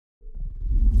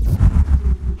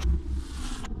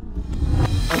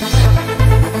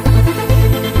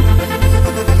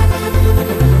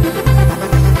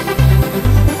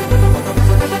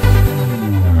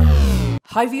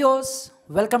Hi viewers,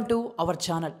 welcome to our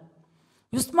channel.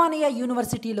 Osmania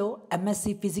యూనివర్సిటీలో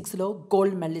MSc ఫిజిక్స్లో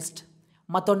gold medallist,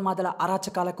 మతోన్మాదల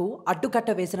అరాచకాలకు అడ్డుకట్ట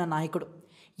వేసిన నాయకుడు,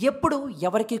 ఎప్పుడు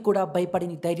ఎవరికి కూడా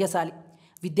భయపడిని ధైర్యశాలి,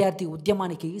 విద్యార్థి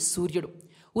ఉద్యమానికి సూర్యుడు,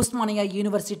 ఉస్మానియా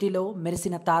యూనివర్సిటీలో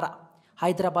మెరిసిన తార,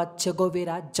 హైదరాబాద్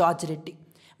చెగోవేరా జార్జ్ రెడ్డి.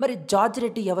 మరి జార్జ్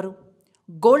రెడ్డి ఎవరు?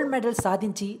 గోల్డ్ మెడల్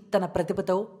సాధించి తన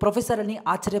ప్రతిభతో ప్రొఫెసర్ని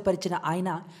ఆశ్చర్యపరిచిన ఆయన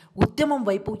ఉద్యమం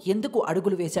వైపు ఎందుకు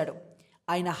అడుగులు వేశాడు?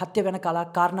 ఆయన హత్య వెనకాల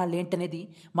కారణాలేంటనేది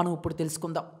మనం ఇప్పుడు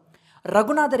తెలుసుకుందాం.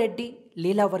 రఘునాథరెడ్డి,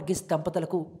 లీలా వర్గీస్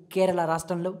దంపతులకు కేరళ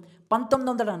రాష్ట్రంలో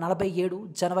 1947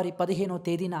 జనవరి 15వ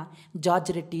తేదీన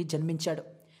జార్జ్ రెడ్డి జన్మించాడు.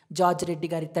 జార్జ్ రెడ్డి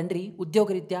గారి తండ్రి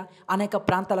ఉద్యోగరీత్యా అనేక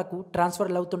ప్రాంతాలకు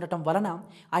ట్రాన్స్ఫర్లు అవుతుండటం వలన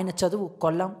ఆయన చదువు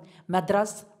కొల్లం,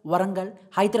 మద్రాస్, వరంగల్,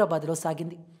 హైదరాబాద్లో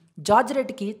సాగింది. జార్జ్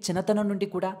రెడ్డికి చిన్నతనం నుండి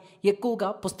కూడా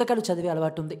ఎక్కువగా పుస్తకాలు చదివే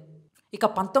అలవాటు ఉంది. ఇక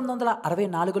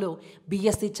 1964లో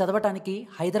బీఎస్సీ చదవటానికి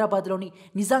హైదరాబాద్లోని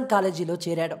నిజాం కాలేజీలో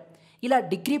చేరాడు. ఇలా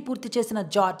డిగ్రీ పూర్తి చేసిన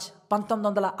జార్జ్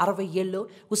 1967లో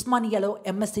ఉస్మానియాలో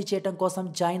ఎంఎస్సీ చేయడం కోసం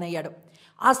జాయిన్ అయ్యాడు.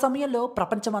 ఆ సమయంలో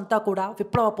ప్రపంచమంతా కూడా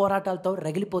విప్లవ పోరాటాలతో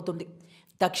రగిలిపోతుంది.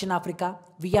 దక్షిణాఫ్రికా,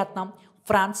 వియత్నాం,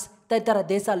 ఫ్రాన్స్ తదితర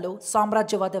దేశాల్లో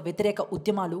సామ్రాజ్యవాద వ్యతిరేక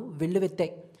ఉద్యమాలు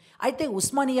వెల్లువెత్తాయి. అయితే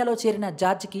ఉస్మానియాలో చేరిన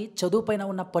జార్జ్కి చదువుపైన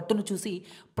ఉన్న పట్టును చూసి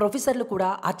ప్రొఫెసర్లు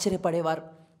కూడా ఆశ్చర్యపడేవారు.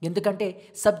 ఎందుకంటే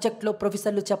సబ్జెక్ట్లో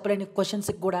ప్రొఫెసర్లు చెప్పలేని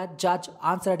క్వశ్చన్స్కి కూడా జార్జ్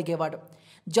ఆన్సర్ అడిగేవాడు.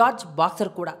 జార్జ్ బాక్సర్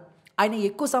కూడా. ఆయన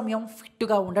ఎక్కువ సమయం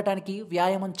ఫిట్గా ఉండటానికి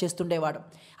వ్యాయామం చేస్తుండేవాడు.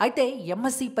 అయితే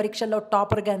ఎంఎస్సి పరీక్షల్లో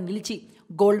టాపర్గా నిలిచి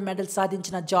గోల్డ్ మెడల్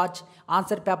సాధించిన జార్జ్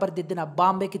ఆన్సర్ పేపర్ దిద్దిన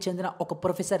బాంబేకి చెందిన ఒక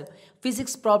ప్రొఫెసర్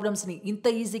ఫిజిక్స్ ప్రాబ్లమ్స్ని ఇంత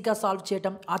ఈజీగా సాల్వ్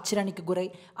చేయడం ఆశ్చర్యానికి గురై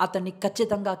అతన్ని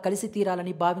ఖచ్చితంగా కలిసి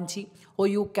తీరాలని భావించి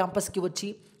ఓయూ క్యాంపస్కి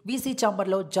వచ్చి వీసీ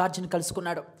ఛాంబర్లో జార్జ్ని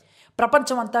కలుసుకున్నాడు.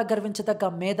 ప్రపంచమంతా గర్వించదగ్గ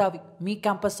మేధావి మీ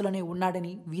క్యాంపస్లోనే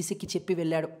ఉన్నాడని వీసీకి చెప్పి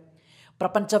వెళ్ళాడు.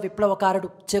 ప్రపంచ విప్లవకారుడు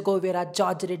చెగోవేరా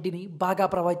జార్జ్ రెడ్డిని బాగా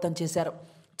ప్రభావితం చేశారు.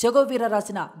 చెగోవేరా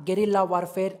రాసిన guerrilla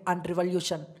warfare and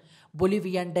revolution,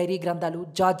 Bolivian dairy గ్రంథాలు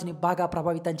జార్జ్ని బాగా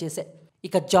ప్రభావితం చేశాయి.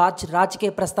 ఇక జార్జ్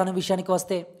రాజకీయ ప్రస్థానం విషయానికి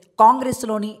వస్తే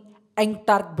కాంగ్రెస్లోని యంగ్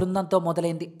టార్క్ బృందంతో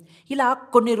మొదలైంది. ఇలా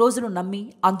కొన్ని రోజులు నమ్మి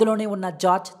అందులోనే ఉన్న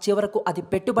జార్జ్ చివరకు అది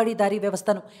పెట్టుబడిదారీ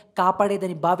వ్యవస్థను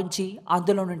కాపాడేదని భావించి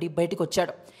అందులో నుండి బయటకు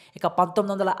వచ్చాడు. ఇక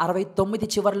 1969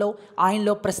 చివరిలో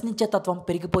ఆయనలో ప్రశ్నించే తత్వం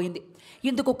పెరిగిపోయింది.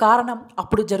 ఇందుకు కారణం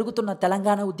అప్పుడు జరుగుతున్న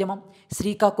తెలంగాణ ఉద్యమం,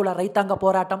 శ్రీకాకుళ రైతాంగ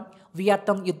పోరాటం,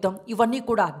 వియత్నాం యుద్ధం, ఇవన్నీ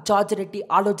కూడా జార్జ్ రెడ్డి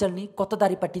ఆలోచనల్ని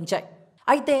కొత్తదారి పట్టించాయి.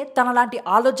 అయితే తనలాంటి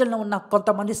ఆలోచనలు ఉన్న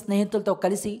కొంతమంది స్నేహితులతో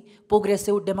కలిసి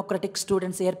ప్రోగ్రెసివ్ డెమోక్రటిక్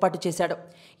స్టూడెంట్స్ ఏర్పాటు చేశాడు.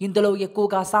 ఇందులో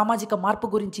ఎక్కువగా సామాజిక మార్పు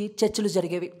గురించి చర్చలు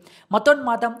జరిగేవి.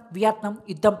 మతోన్మాదం, వియత్నాం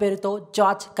యుద్ధం పేరుతో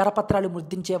జార్జ్ కరపత్రాలు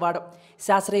ముద్రించేవాడు.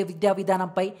 శాస్త్రీయ విద్యా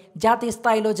విధానంపై జాతీయ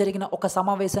స్థాయిలో జరిగిన ఒక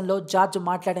సమావేశంలో జార్జ్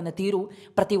మాట్లాడిన తీరు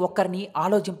ప్రతి ఒక్కరిని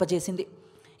ఆలోచింపజేసింది.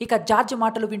 ఇక జార్జ్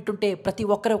మాటలు వింటుంటే ప్రతి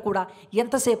ఒక్కరూ కూడా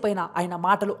ఎంతసేపైనా ఆయన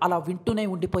మాటలు అలా వింటూనే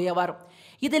ఉండిపోయేవారు.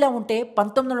 ఇదిలా ఉంటే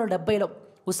 1970లో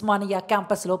ఉస్మానియా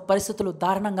క్యాంపస్లో పరిస్థితులు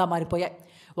దారుణంగా మారిపోయాయి.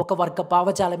 ఒక వర్గ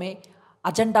భావజాలమే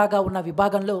అజెండాగా ఉన్న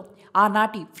విభాగంలో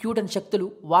ఆనాటి ఫ్యూడన్ శక్తులు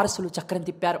వారసులు చక్రం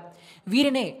తిప్పారు.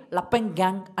 వీరినే లప్పెంగ్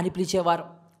గ్యాంగ్ అని పిలిచేవారు.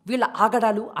 వీళ్ళ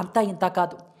ఆగడాలు అంతా ఇంతా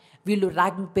కాదు. వీళ్ళు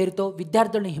ర్యాగింగ్ పేరుతో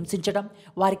విద్యార్థులను హింసించడం,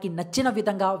 వారికి నచ్చిన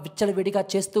విధంగా విచ్చలవిడిగా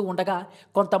చేస్తూ ఉండగా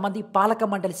కొంతమంది పాలక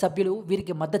మండలి సభ్యులు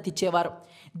వీరికి మద్దతిచ్చేవారు.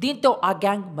 దీంతో ఆ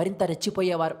గ్యాంగ్ మరింత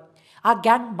రెచ్చిపోయేవారు. ఆ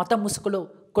గ్యాంగ్ మతం ముసుగులో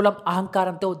కులం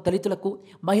అహంకారంతో దళితులకు,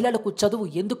 మహిళలకు చదువు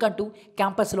ఎందుకంటూ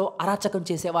క్యాంపస్లో అరాచకం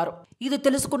చేసేవారు. ఇది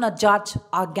తెలుసుకున్న జార్జ్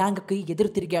ఆ గ్యాంగ్కి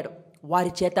ఎదురు తిరిగాడు.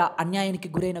 వారి చేత అన్యాయానికి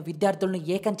గురైన విద్యార్థులను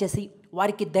ఏకం చేసి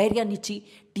వారికి ధైర్యాన్నిచ్చి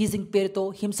టీజింగ్ పేరుతో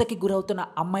హింసకి గురవుతున్న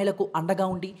అమ్మాయిలకు అండగా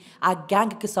ఉండి ఆ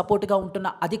గ్యాంగ్కి సపోర్టుగా ఉంటున్న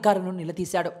అధికారులను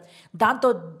నిలదీశాడు. దాంతో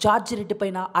జార్జ్ రెడ్డి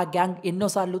పైన ఆ గ్యాంగ్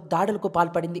ఎన్నోసార్లు దాడులకు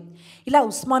పాల్పడింది. ఇలా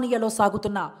ఉస్మానియాలో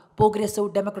సాగుతున్న ప్రోగ్రెసివ్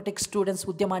డెమోక్రటిక్ స్టూడెంట్స్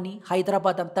ఉద్యమాన్ని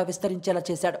హైదరాబాద్ అంతా విస్తరించేలా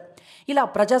చేశాడు. ఇలా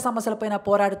ప్రజా సమస్యలపైన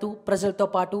పోరాడుతూ ప్రజలతో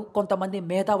పాటు కొంతమంది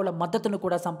మేధావుల మద్దతును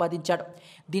కూడా సంపాదించాడు.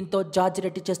 దీంతో జార్జ్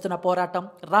రెడ్డి చేస్తున్న పోరాటం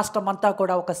రాష్ట్రమంతా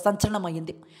కూడా ఒక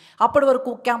సంచలనమైంది. అప్పటి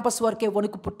వరకు క్యాంపస్ వరకే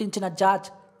వణుకు పుట్టించిన జార్జ్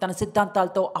తన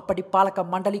సిద్ధాంతాలతో అప్పటి పాలక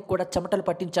మండలికి కూడా చెమటలు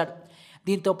పట్టించాడు.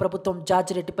 దీంతో ప్రభుత్వం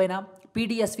జార్జ్ రెడ్డి పైన,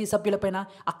 పీడీఎస్వీ సభ్యులపైన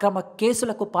అక్రమ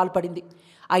కేసులకు పాల్పడింది.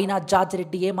 అయినా జార్జ్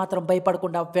రెడ్డి ఏమాత్రం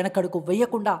భయపడకుండా, వెనకడుగు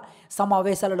వేయకుండా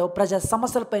సమావేశాలలో ప్రజా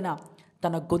సమస్యలపైన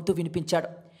తన గొంతు వినిపించాడు.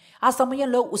 ఆ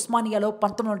సమయంలో ఉస్మానియాలో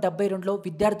 1972లో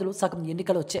విద్యార్థులు సగం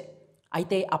ఎన్నికలు వచ్చాయి.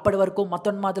 అయితే అప్పటి వరకు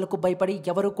మతోన్మాదులకు భయపడి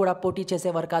ఎవరూ కూడా పోటీ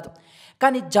చేసేవారు కాదు.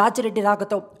 కానీ జార్జ్ రెడ్డి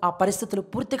రాకతో ఆ పరిస్థితులు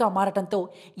పూర్తిగా మారటంతో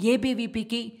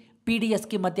ఏబీవీపీకి,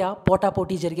 పీడీఎస్కి మధ్య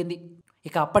పోటాపోటీ జరిగింది.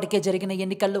 ఇక అప్పటికే జరిగిన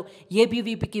ఎన్నికల్లో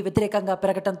ఏబీవీపీకి వ్యతిరేకంగా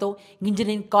పెరగటంతో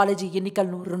ఇంజనీరింగ్ కాలేజీ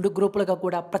ఎన్నికలను 2 గ్రూపులుగా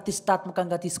కూడా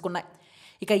ప్రతిష్టాత్మకంగా తీసుకున్నాయి.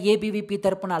 ఇక ఏబీవీపీ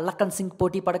తరపున లఖన్ సింగ్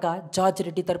పోటీ పడగా జార్జ్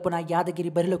రెడ్డి తరపున యాదగిరి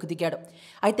బరిలోకి దిగాడు.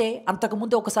 అయితే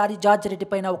అంతకుముందు ఒకసారి జార్జ్ రెడ్డి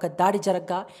పైన ఒక దాడి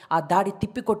జరగగా ఆ దాడి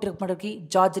తిప్పికొట్టినప్పటికీ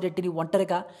జార్జ్ రెడ్డిని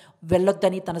ఒంటరిగా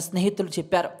వెళ్ళొద్దని తన స్నేహితులు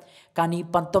చెప్పారు. కానీ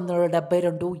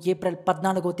 1972 ఏప్రిల్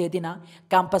 14వ తేదీన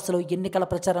క్యాంపస్లో ఎన్నికల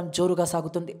ప్రచారం జోరుగా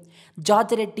సాగుతుంది.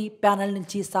 జార్జ్ రెడ్డి ప్యానెల్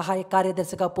నుంచి సహాయ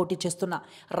కార్యదర్శిగా పోటీ చేస్తున్న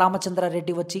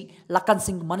రామచంద్రారెడ్డి వచ్చి లఖన్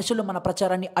సింగ్ మనుషులు మన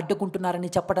ప్రచారాన్ని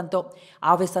అడ్డుకుంటున్నారని చెప్పడంతో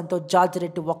ఆవేశంతో జార్జ్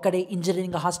రెడ్డి ఒక్కడే ఇంజనీరింగ్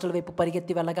హాస్టల్ వైపు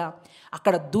పరిగెత్తి వెళ్ళగా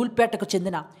అక్కడ ధూల్పేటకు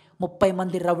చెందిన 30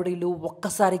 మంది రౌడీలు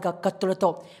ఒక్కసారిగా కత్తులతో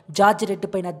జార్జ్ రెడ్డి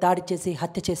పైన దాడి చేసి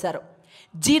హత్య చేశారు.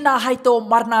 జీనా హైతో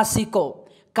మర్నా సీకో,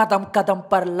 కదం కదం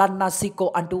పర్ లన్నా సీకో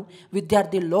అంటూ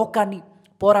విద్యార్థి లోకాన్ని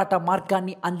పోరాట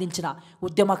మార్గాన్ని అందించిన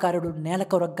ఉద్యమకారుడు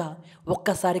నేలకొరగ్గా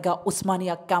ఒక్కసారిగా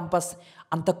ఉస్మానియా క్యాంపస్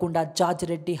అంతకుండా జార్జ్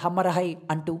రెడ్డి హమ్మరహై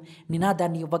అంటూ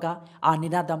నినాదాన్ని ఇవ్వగా ఆ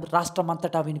నినాదం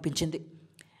రాష్ట్రమంతటా వినిపించింది.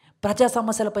 ప్రజా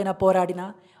సమస్యలపైన పోరాడిన,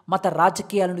 మత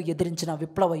రాజకీయాలను ఎదిరించిన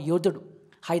విప్లవ యోధుడు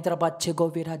హైదరాబాద్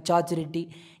చెగోవీరా జార్జ్ రెడ్డి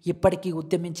ఇప్పటికీ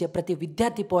ఉద్యమించే ప్రతి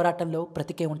విద్యార్థి పోరాటంలో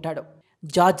బ్రతికే ఉంటాడు.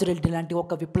 జార్జ్ రెడ్డి లాంటి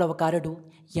ఒక విప్లవకారుడు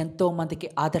ఎంతోమందికి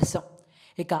ఆదర్శం.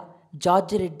 ఇక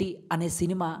జార్జ్ రెడ్డి అనే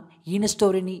సినిమా ఈయన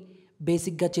స్టోరీని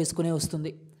బేసిక్గా చేసుకునే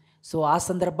వస్తుంది. సో ఆ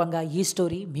సందర్భంగా ఈ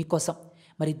స్టోరీ మీకోసం.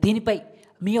 మరి దీనిపై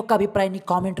మీ యొక్క అభిప్రాయాన్ని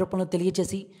కామెంట్ రూపంలో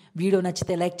తెలియజేసి, వీడియో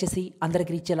నచ్చితే లైక్ చేసి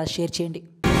అందరికి రీచ్ అయ్యేలా షేర్ చేయండి.